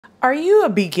Are you a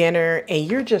beginner and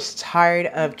you're just tired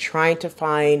of trying to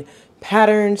find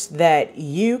patterns that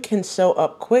you can sew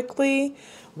up quickly?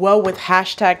 Well, with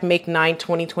hashtag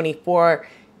Make92024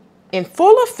 in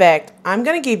full effect, I'm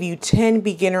going to give you 10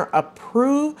 beginner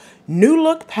approved new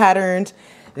look patterns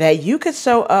that you could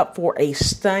sew up for a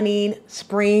stunning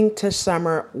spring to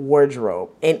summer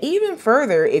wardrobe. And even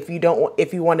further, if you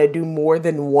want to do more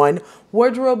than one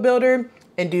wardrobe builder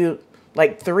and do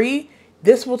like 3,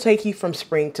 this will take you from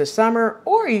spring to summer,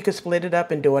 or you could split it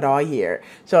up and do it all year.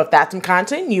 So if that's some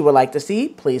content you would like to see,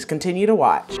 please continue to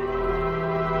watch.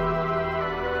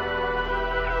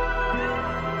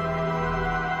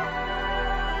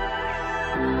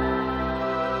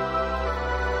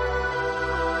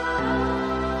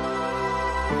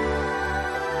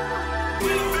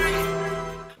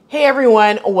 Hey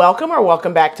everyone,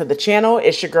 welcome back to the channel.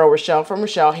 It's your girl Rochelle from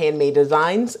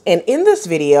Rochelle.Handmade.Designs. And in this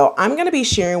video, I'm going to be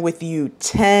sharing with you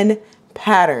 10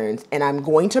 patterns, and I'm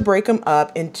going to break them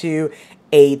up into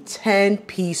a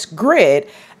 10-piece grid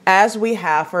as we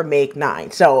have for Make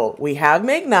 9. So we have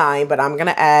Make 9, but I'm going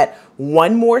to add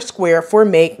one more square for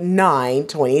Make 9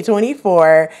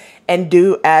 2024 and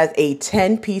do as a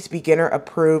 10-piece beginner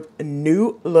approved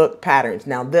new look patterns.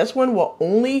 Now this one will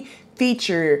only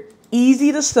feature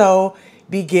easy to sew,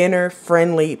 beginner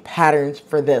friendly patterns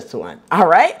for this one. All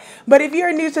right. But if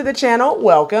you're new to the channel,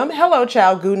 welcome. Hello,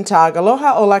 Ciao, Guten,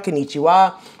 Aloha, Hola,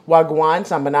 Konnichiwa, Gwaan,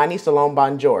 Sabonani, Shalom,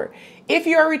 Bonjour. If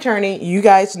you are returning, you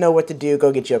guys know what to do.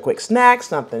 Go get you a quick snack,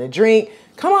 something to drink.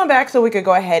 Come on back so we could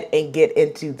go ahead and get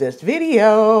into this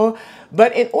video.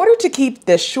 But in order to keep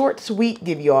this short, sweet,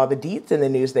 give you all the deets and the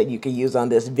news that you can use on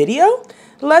this video,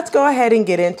 let's go ahead and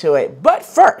get into it. But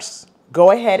first,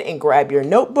 go ahead and grab your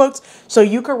notebooks so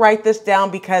you can write this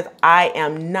down, because I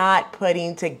am not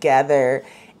putting together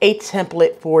a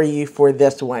template for you for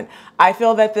this one. I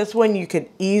feel that this one you could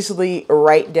easily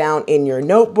write down in your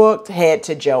notebook, head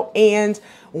to Joann's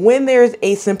when there's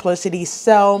a simplicity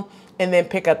sale, and then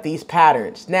pick up these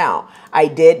patterns. Now, I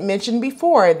did mention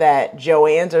before that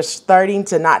Joann's are starting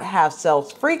to not have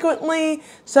sales frequently.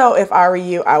 So if I were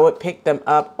you, I would pick them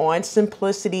up on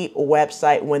Simplicity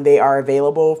website when they are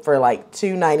available for like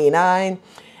 $2.99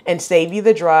 and save you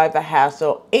the drive, the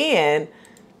hassle, and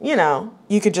you know,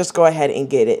 you could just go ahead and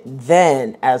get it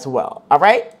then as well. All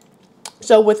right.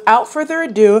 So without further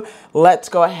ado, let's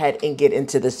go ahead and get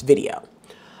into this video.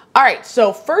 All right,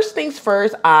 so first things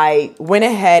first, I went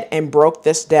ahead and broke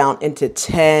this down into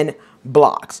 10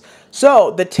 blocks.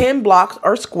 So the 10 blocks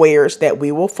are squares that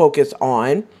we will focus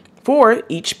on. For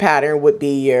each pattern would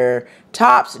be your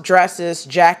tops, dresses,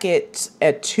 jackets,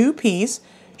 a 2-piece,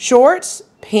 shorts,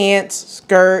 pants,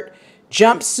 skirt,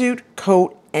 jumpsuit,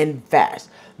 coat, and vest.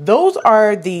 Those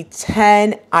are the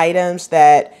 10 items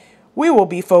that we will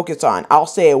be focused on. I'll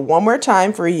say it one more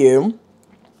time for you.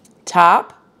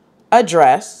 Top, a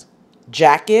dress,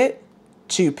 jacket,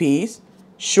 2-piece,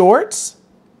 shorts,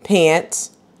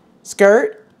 pants,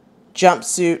 skirt,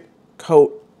 jumpsuit,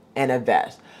 coat, and a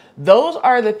vest. Those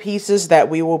are the pieces that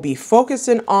we will be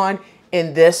focusing on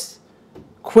in this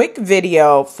quick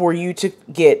video for you to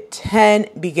get 10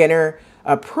 beginner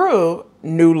approved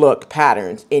new look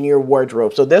patterns in your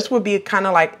wardrobe. So this would be kind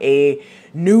of like a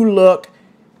new look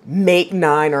Make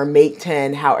 9 or Make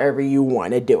 10, however you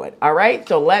want to do it. All right,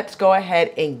 so let's go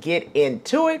ahead and get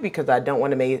into it, because I don't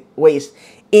want to waste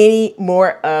any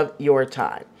more of your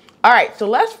time. All right, so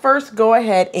let's first go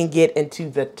ahead and get into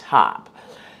the top.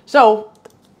 So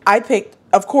I picked,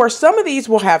 of course, some of these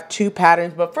will have 2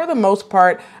 patterns, but for the most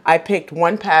part, I picked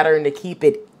one pattern to keep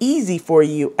it easy for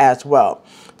you as well.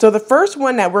 So the first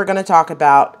one that we're going to talk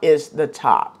about is the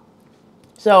top.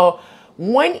 So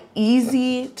one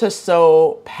easy to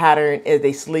sew pattern is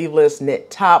a sleeveless knit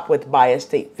top with bias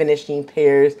tape finishing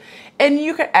pairs, and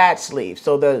you can add sleeves.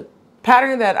 So the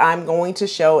pattern that I'm going to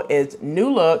show is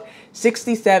New Look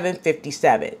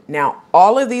 6757. Now,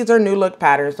 all of these are new look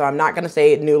patterns, so I'm not going to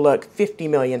say New Look 50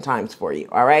 million times for you.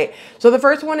 All right. So the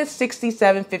first one is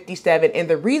 6757. And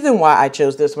the reason why I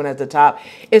chose this one as the top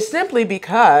is simply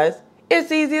because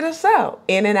it's easy to sew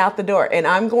in and out the door. And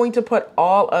I'm going to put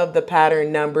all of the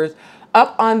pattern numbers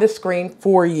up on the screen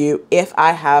for you if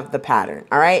I have the pattern.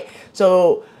 All right.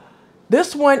 So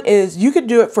this one is, you could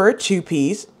do it for a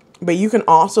 2-piece, but you can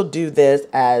also do this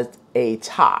as a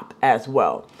top as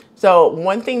well. So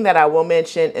one thing that I will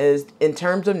mention is, in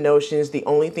terms of notions, the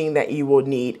only thing that you will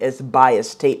need is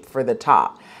bias tape for the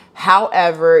top.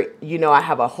 However, you know, I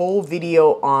have a whole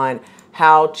video on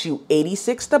how to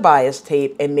 86 the bias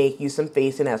tape and make you some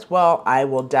facing as well. I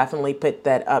will definitely put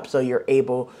that up so you're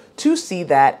able to see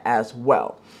that as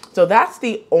well. So that's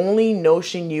the only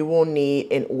notion you will need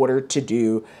in order to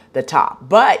do the top.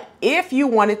 But if you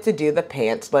wanted to do the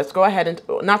pants, let's go ahead and,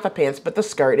 not the pants, but the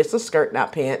skirt. It's a skirt,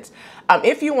 not pants.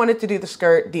 If you wanted to do the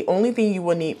skirt, the only thing you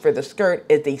will need for the skirt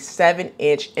is a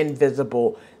 7-inch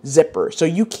invisible zipper. So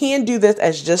you can do this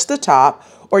as just the top,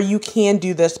 or you can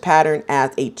do this pattern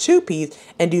as a 2-piece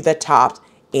and do the tops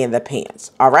and the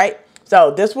pants. All right.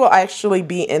 So this will actually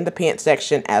be in the pants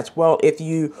section as well if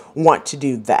you want to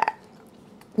do that.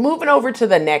 Moving over to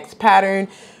the next pattern,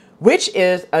 which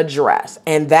is a dress.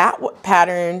 And that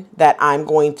pattern that I'm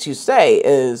going to say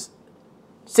is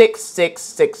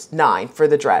 6669 for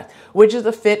the dress, which is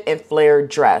a fit and flare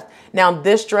dress. Now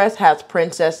this dress has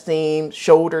princess seams,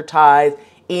 shoulder ties,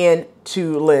 and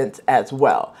 2 lengths as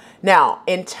well. Now,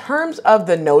 in terms of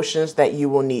the notions that you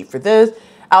will need for this,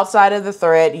 outside of the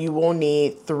thread, you will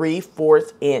need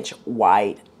 3/4 inch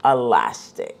wide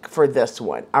elastic for this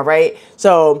one. All right.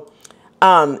 So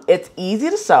it's easy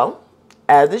to sew,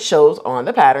 as it shows on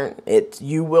the pattern.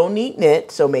 You will need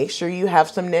knit, so make sure you have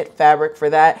some knit fabric for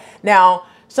that. Now,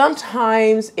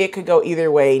 sometimes it could go either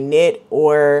way, knit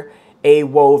or a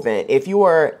woven. If you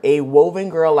are a woven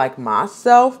girl like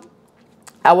myself,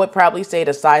 I would probably say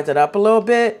to size it up a little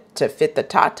bit to fit the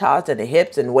tatas and the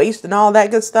hips and waist and all that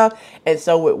good stuff. And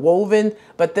so with woven,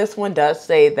 but this one does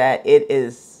say that it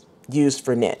is used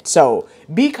for knit. So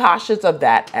be cautious of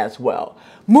that as well.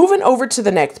 Moving over to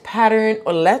the next pattern,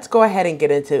 let's go ahead and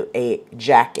get into a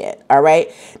jacket. All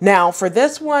right. Now for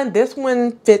this one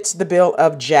fits the bill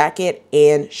of jacket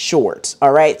and shorts.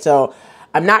 All right. So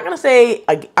I'm not going to say,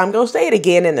 I'm going to say it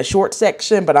again in the short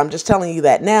section, but I'm just telling you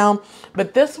that now.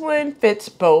 But this one fits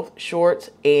both shorts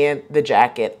and the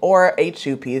jacket, or a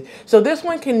 2-piece. So this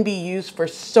one can be used for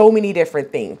so many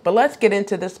different things. But let's get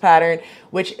into this pattern,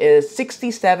 which is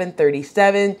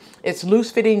 6737. It's loose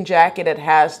fitting jacket. It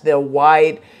has the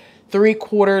wide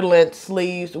 3/4 length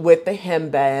sleeves with the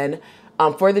hemband.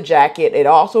 For the jacket, it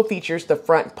also features the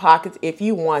front pockets if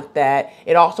you want that.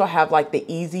 It also have like the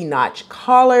easy notch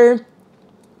collar.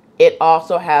 It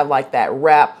also have like that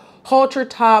wrap halter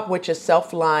top, which is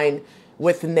self-lined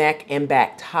with neck and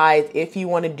back ties if you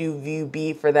want to do view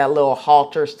B for that little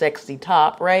halter sexy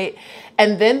top, right?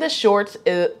 And then the shorts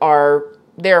are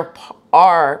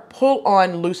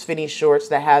pull-on loose fitting shorts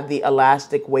that have the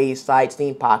elastic waist, side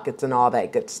seam pockets, and all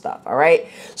that good stuff. All right.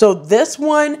 So this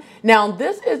one, now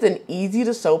this is an easy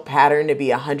to sew pattern, to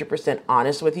be 100%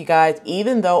 honest with you guys,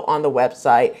 even though on the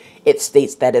website it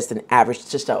states that it's an average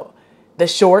to sew. The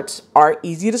shorts are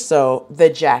easy to sew. The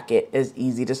jacket is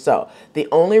easy to sew. The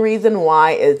only reason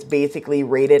why it's basically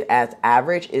rated as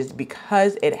average is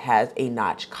because it has a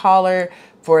notch collar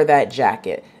for that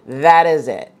jacket. That is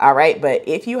it. All right. But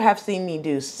if you have seen me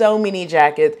do so many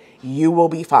jackets, you will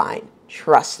be fine.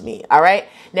 Trust me. All right.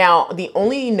 Now, the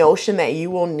only notion that you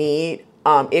will need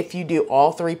if you do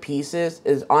all 3 pieces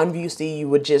is on view C, you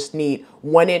would just need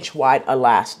 1-inch wide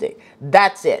elastic.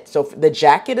 That's it. So the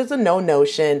jacket is a no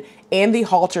notion, and the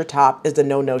halter top is a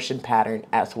no notion pattern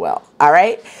as well. All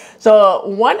right. So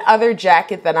one other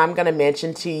jacket that I'm going to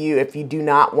mention to you, if you do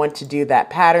not want to do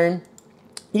that pattern,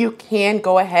 you can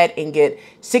go ahead and get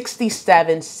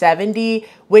 6770,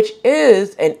 which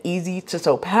is an easy to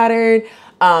sew pattern.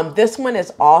 This one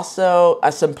is also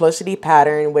a simplicity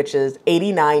pattern, which is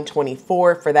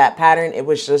 8924 for that pattern. It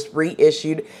was just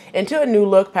reissued into a new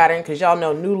look pattern, because y'all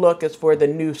know new look is for the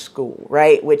new school,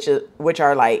 right? Which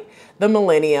are like the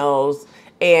millennials.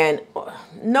 And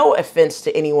no offense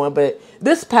to anyone, but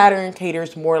this pattern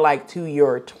caters more like to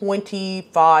your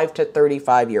 25 to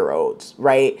 35-year-olds,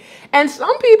 right? And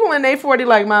some people in their 40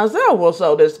 like myself will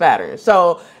sew this pattern.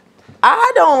 So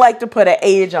I don't like to put an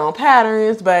age on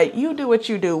patterns, but you do what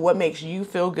you do, what makes you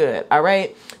feel good, all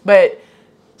right? But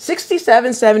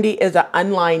 6770 is an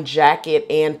unlined jacket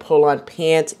and pull-on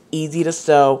pants, easy to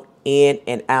sew in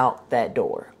and out that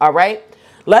door, all right?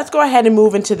 Let's go ahead and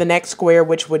move into the next square,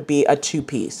 which would be a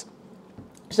 2-piece.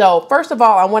 So first of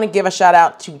all, I want to give a shout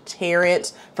out to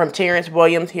Terrence from Terrence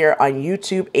Williams here on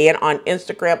YouTube and on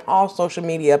Instagram, all social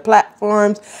media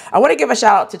platforms. I want to give a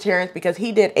shout out to Terrence because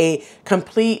he did a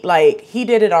complete, he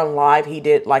did it on live. He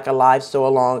did like a live sew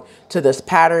along to this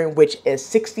pattern, which is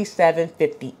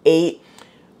 6758,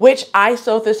 which I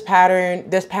sewed this pattern.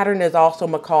 This pattern is also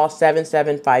McCall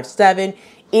 7757.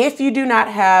 If you do not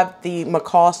have the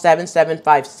McCall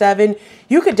 7757,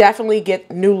 you could definitely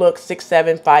get New Look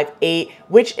 6758,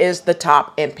 which is the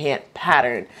top and pant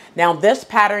pattern. Now, this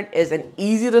pattern is an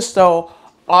easy to sew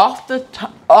off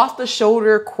the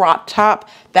shoulder crop top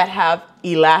that have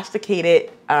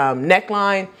elasticated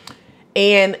neckline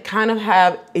and kind of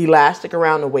have elastic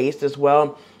around the waist as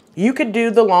well. You could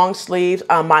do the long sleeves.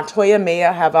 Montoya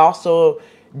Maya have also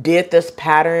did this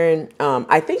pattern.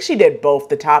 I think she did both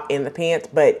the top and the pants,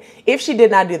 but if she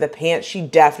did not do the pants, she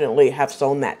definitely have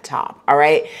sewn that top. All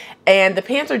right. And the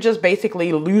pants are just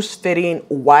basically loose fitting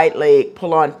wide leg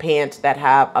pull on pants that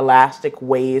have elastic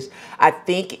waist. I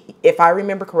think if I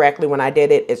remember correctly, when I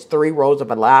did it, it's 3 rows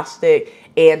of elastic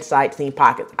and side seam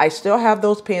pockets. I still have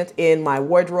those pants in my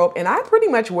wardrobe, and I pretty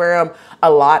much wear them a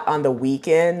lot on the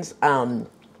weekends.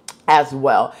 As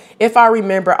well. If I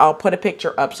remember, I'll put a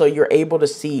picture up so you're able to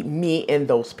see me in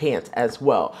those pants as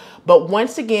well. But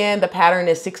once again, the pattern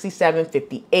is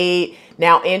 67.58.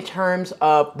 Now, in terms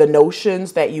of the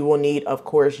notions that you will need, of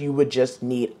course, you would just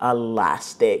need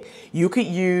elastic. You could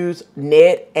use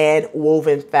knit and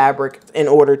woven fabric in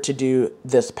order to do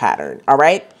this pattern. All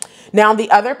right. Now, the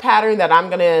other pattern that I'm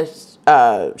going to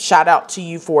shout out to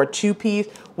you for a 2-piece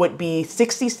would be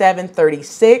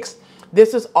 67.36.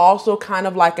 This is also kind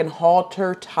of like an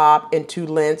halter top and 2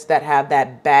 lengths that have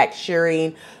that back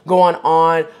shearing going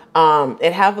on.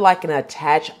 It have like an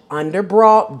attached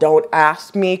underbra. Don't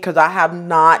ask me because I have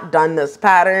not done this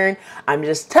pattern. I'm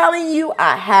just telling you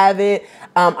I have it.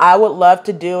 I would love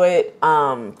to do it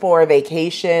for a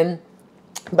vacation.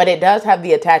 But it does have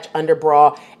the attached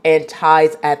underbra and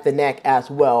ties at the neck as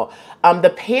well.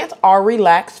 The pants are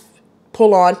relaxed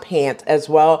pull-on pants as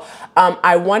well.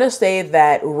 I want to say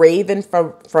that Raven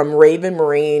from Raven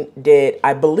Marine did,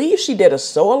 I believe she did a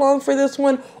sew-along for this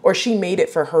one, or she made it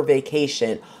for her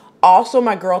vacation. Also,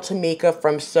 my girl Tamika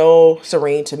from Sew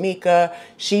Serene Tamika,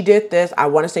 she did this. I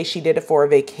want to say she did it for a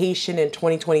vacation in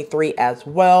 2023 as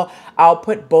well. I'll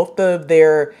put both of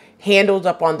their handles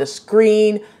up on the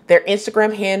screen, their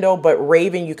Instagram handle, but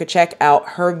Raven, you could check out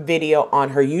her video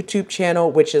on her YouTube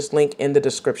channel, which is linked in the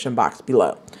description box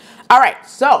below. All right,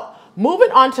 so moving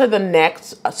on to the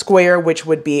next square, which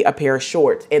would be a pair of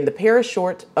shorts. And the pair of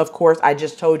shorts, of course, I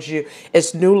just told you,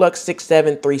 it's New Look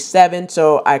 6737.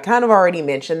 So I kind of already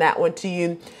mentioned that one to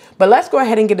you. But let's go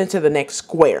ahead and get into the next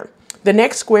square. The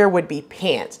next square would be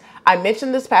pants. I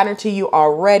mentioned this pattern to you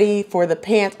already. For the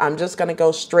pants, I'm just going to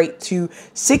go straight to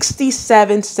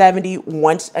 6770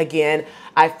 once again.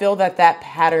 I feel that that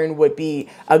pattern would be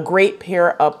a great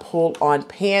pair of pull-on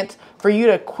pants for you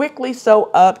to quickly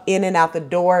sew up in and out the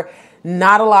door.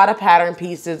 Not a lot of pattern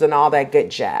pieces and all that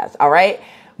good jazz. All right.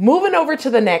 Moving over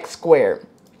to the next square.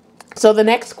 So the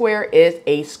next square is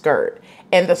a skirt.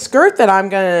 And the skirt that I'm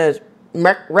going to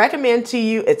recommend to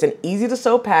you, it's an easy to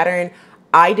sew pattern.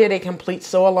 I did a complete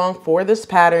sew along for this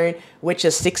pattern, which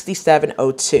is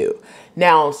 6702.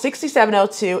 Now,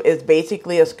 6702 is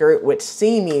basically a skirt with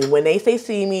seaming. When they say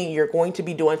seaming, you're going to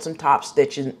be doing some top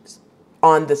stitching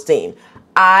on the seam.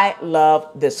 I love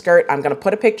this skirt. I'm going to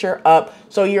put a picture up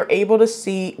so you're able to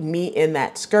see me in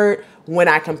that skirt when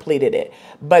I completed it.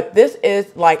 But this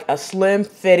is like a slim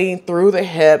fitting through the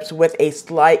hips with a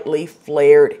slightly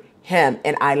flared hem,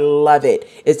 and I love it.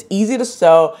 It's easy to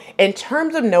sew. In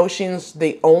terms of notions,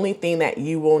 the only thing that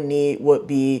you will need would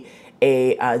be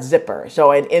a zipper.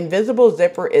 So an invisible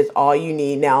zipper is all you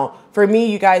need. Now, for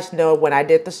me, you guys know when I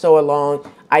did the sew along,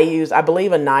 I used, I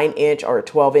believe, a 9-inch or a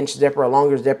 12-inch zipper, a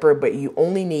longer zipper, but you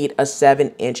only need a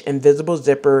 7-inch invisible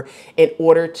zipper in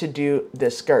order to do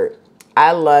this skirt.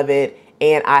 I love it,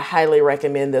 and I highly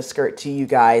recommend this skirt to you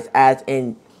guys as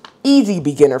an easy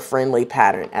beginner-friendly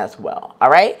pattern as well. All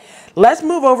right, let's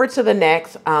move over to the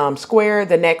next square.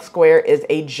 The next square is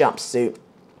a jumpsuit.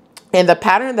 And the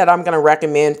pattern that I'm going to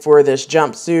recommend for this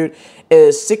jumpsuit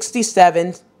is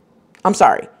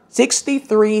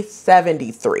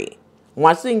 6373.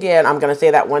 Once again, I'm going to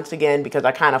say that once again because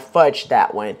I kind of fudged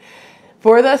that one.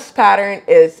 For this pattern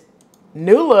is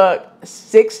New Look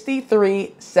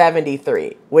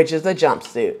 6373, which is a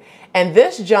jumpsuit. And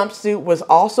this jumpsuit was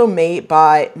also made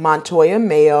by Montoya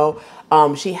Mayo.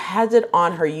 She has it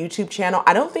on her YouTube channel.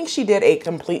 I don't think she did a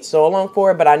complete sew along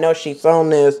for it, but I know she's sewn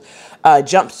this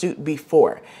jumpsuit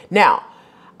before. Now,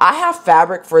 I have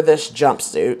fabric for this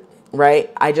jumpsuit, right?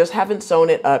 I just haven't sewn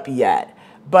it up yet.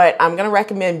 But I'm going to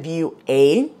recommend view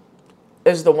A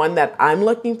is the one that I'm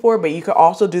looking for. But you could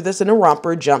also do this in a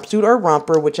romper, jumpsuit or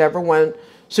romper, whichever one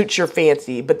suits your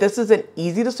fancy. But this is an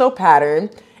easy to sew pattern.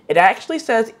 It actually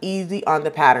says easy on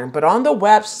the pattern. But on the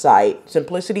website,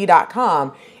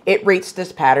 simplicity.com, it rates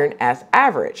this pattern as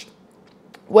average.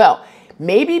 Well,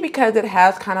 maybe because it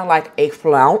has kind of like a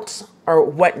flounce or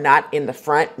whatnot in the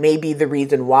front, may be the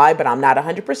reason why, but I'm not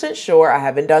 100% sure. I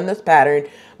haven't done this pattern,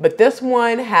 but this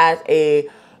one has a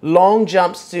long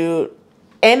jumpsuit,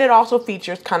 and it also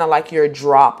features kind of like your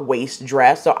drop waist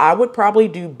dress. So I would probably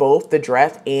do both the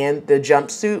dress and the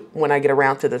jumpsuit when I get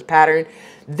around to this pattern.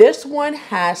 This one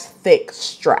has thick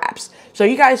straps. So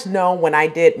you guys know when I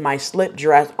did my slip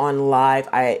dress on live,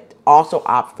 I also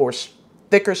opt for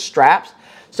thicker straps.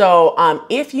 So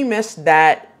if you missed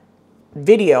that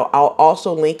video, I'll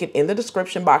also link it in the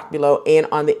description box below and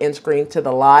on the end screen to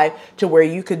the live, to where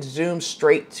you could zoom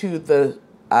straight to the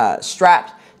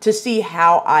straps to see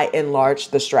how I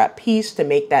enlarged the strap piece to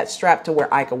make that strap to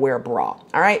where I could wear a bra.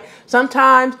 All right.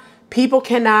 Sometimes people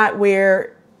cannot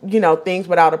wear, you know, things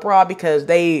without a bra because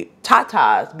they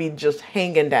tatas be just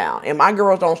hanging down, and my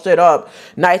girls don't sit up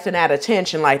nice and at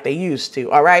attention like they used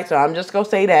to. All right. So I'm just going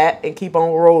to say that and keep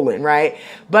on rolling. Right.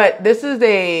 But this is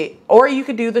or you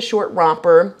could do the short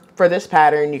romper for this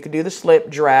pattern. You could do the slip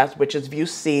dress, which is view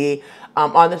C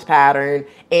on this pattern.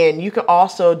 And you could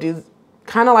also do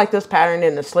kind of like this pattern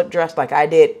in the slip dress, like I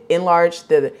did, enlarge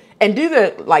and do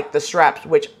the straps,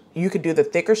 which you could do the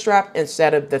thicker strap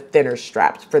instead of the thinner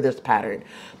straps for this pattern.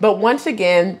 But once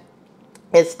again,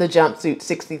 it's the jumpsuit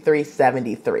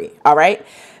 6373. All right,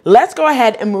 let's go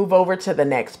ahead and move over to the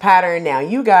next pattern. Now,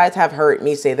 you guys have heard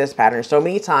me say this pattern so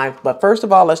many times, but first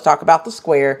of all, let's talk about the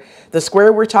square. The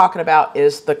square we're talking about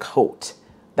is the coat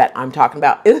that I'm talking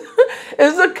about is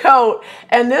a coat.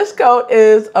 And this coat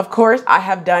is, of course, I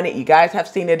have done it. You guys have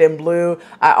seen it in blue.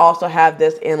 I also have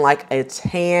this in like a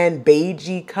tan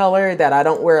beigey color that I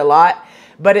don't wear a lot,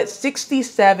 but it's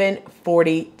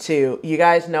 6742. You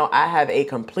guys know I have a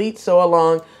complete sew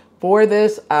along for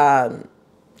this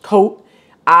coat.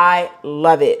 I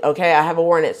love it. Okay. I have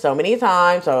worn it so many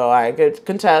times, so I could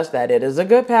contest that it is a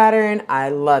good pattern. I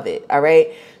love it. All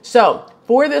right. So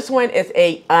for this one, it's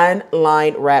a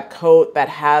unlined wrap coat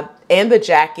and the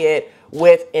jacket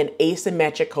with an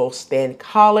asymmetrical thin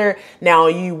collar. Now,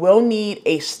 you will need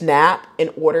a snap in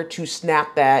order to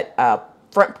snap that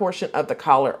front portion of the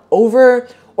collar over,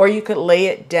 or you could lay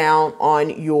it down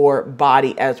on your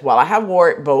body as well. I have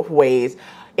wore it both ways.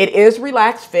 It is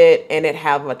relaxed fit, and it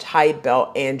have a tight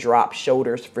belt and drop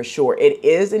shoulders for sure. It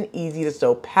is an easy to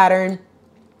sew pattern.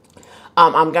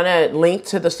 I'm going to link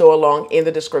to the sew along in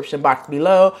the description box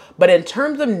below. But in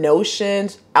terms of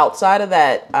notions, outside of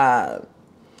that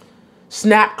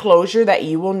snap closure that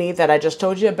you will need, that I just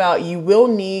told you about, you will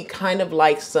need kind of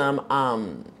like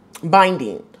some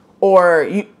binding or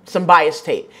some bias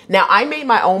tape. Now, I made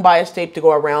my own bias tape to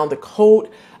go around the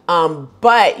coat,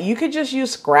 but you could just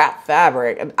use scrap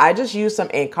fabric. I just used some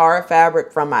Ankara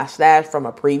fabric from my stash from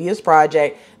a previous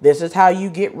project. This is how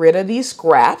you get rid of these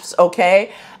scraps,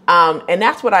 okay? And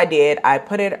that's what I did. I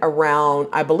put it around,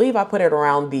 I believe I put it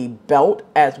around the belt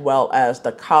as well as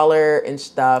the collar and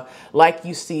stuff like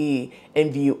you see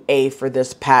in view A for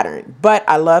this pattern. But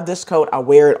I love this coat. I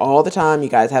wear it all the time. You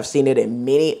guys have seen it in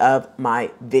many of my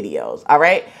videos. All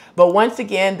right. But once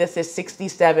again, this is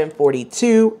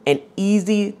 6742, an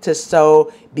easy to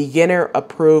sew, beginner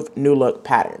approved new look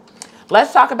pattern.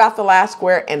 Let's talk about the last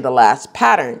square and the last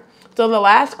pattern. So the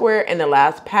last square and the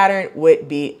last pattern would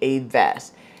be a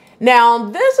vest. Now,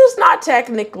 this is not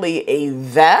technically a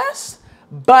vest,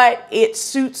 but it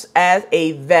suits as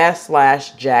a vest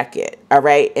slash jacket. All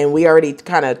right. And we already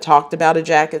kind of talked about a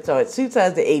jacket. So it suits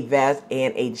as a vest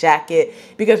and a jacket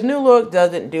because New Look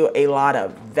doesn't do a lot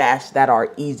of vests that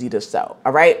are easy to sew.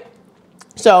 All right.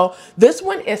 So this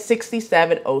one is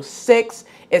 6706.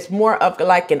 It's more of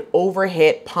like an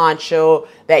overhead poncho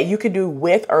that you could do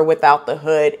with or without the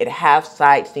hood. It has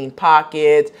side seam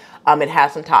pockets. It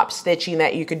has some top stitching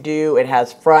that you could do. It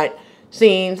has front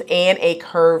seams and a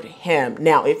curved hem.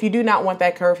 Now, if you do not want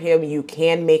that curved hem, you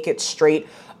can make it straight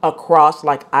across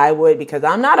like I would, because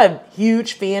I'm not a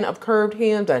huge fan of curved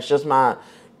hems. That's just my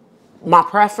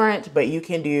preference, but you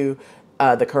can do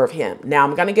the curved hem. Now,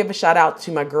 I'm going to give a shout out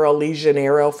to my girl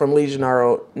Legionero from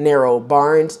Legionero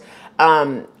Barnes.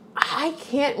 I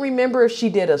can't remember if she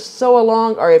did a sew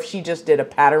along or if she just did a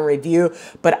pattern review,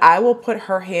 but I will put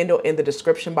her handle in the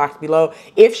description box below.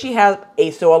 If she has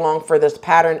a sew along for this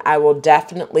pattern, I will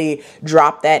definitely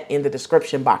drop that in the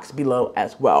description box below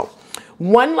as well.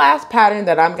 One last pattern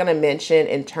that I'm going to mention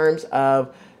in terms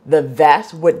of the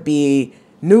vest would be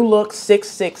New Look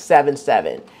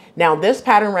 6677. Now, this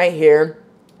pattern right here,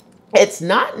 it's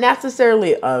not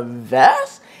necessarily a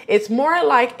vest. It's more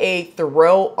like a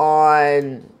throw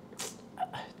on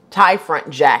tie front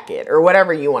jacket or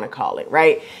whatever you want to call it,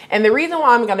 right? And the reason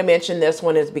why I'm going to mention this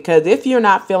one is because if you're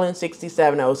not feeling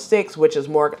 6706, which is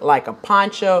more like a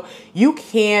poncho, you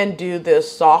can do this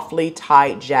softly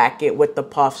tied jacket with the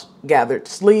puff gathered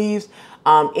sleeves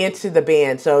into the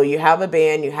band. So you have a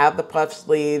band, you have the puff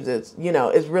sleeves. It's, you know,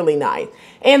 it's really nice.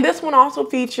 And this one also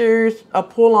features a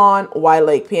pull-on wide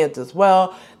leg pants as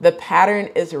well. The pattern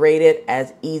is rated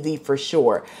as easy for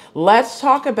sure. Let's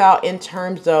talk about in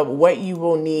terms of what you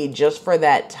will need just for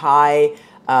that tie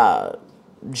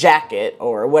jacket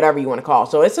or whatever you want to call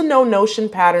it. So it's a no notion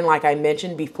pattern like I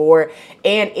mentioned before.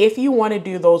 And if you want to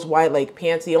do those wide leg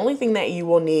pants, the only thing that you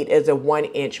will need is a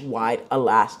 1-inch wide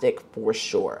elastic for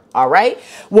sure. All right.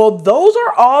 Well, those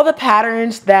are all the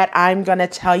patterns that I'm going to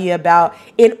tell you about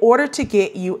in order to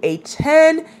get you a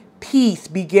 10-piece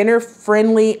beginner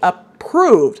friendly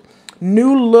approved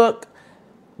new look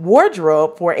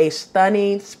wardrobe for a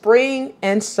stunning spring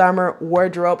and summer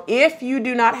wardrobe. If you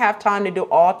do not have time to do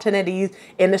all 10 of these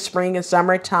in the spring and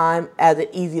summertime as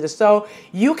it's easy to sew,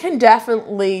 you can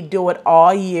definitely do it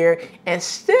all year and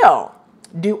still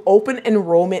do open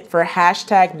enrollment for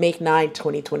hashtag Make9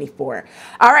 2024.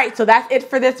 All right, so that's it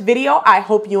for this video. I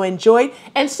hope you enjoyed.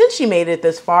 And since you made it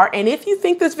this far, and if you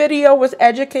think this video was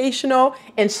educational,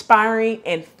 inspiring,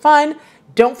 and fun,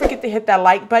 don't forget to hit that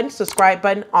like button, subscribe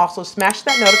button, also smash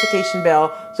that notification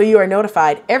bell so you are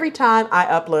notified every time I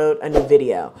upload a new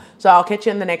video. So I'll catch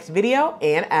you in the next video,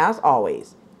 and as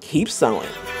always, keep sewing.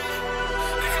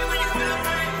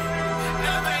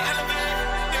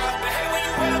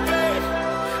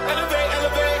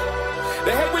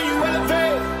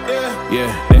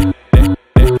 Yeah,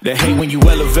 they hate when you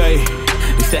elevate.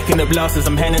 They stacking up losses,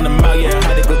 I'm handing them out, yeah, I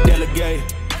had to go delegate.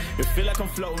 It feel like I'm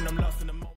floating, I'm lost in the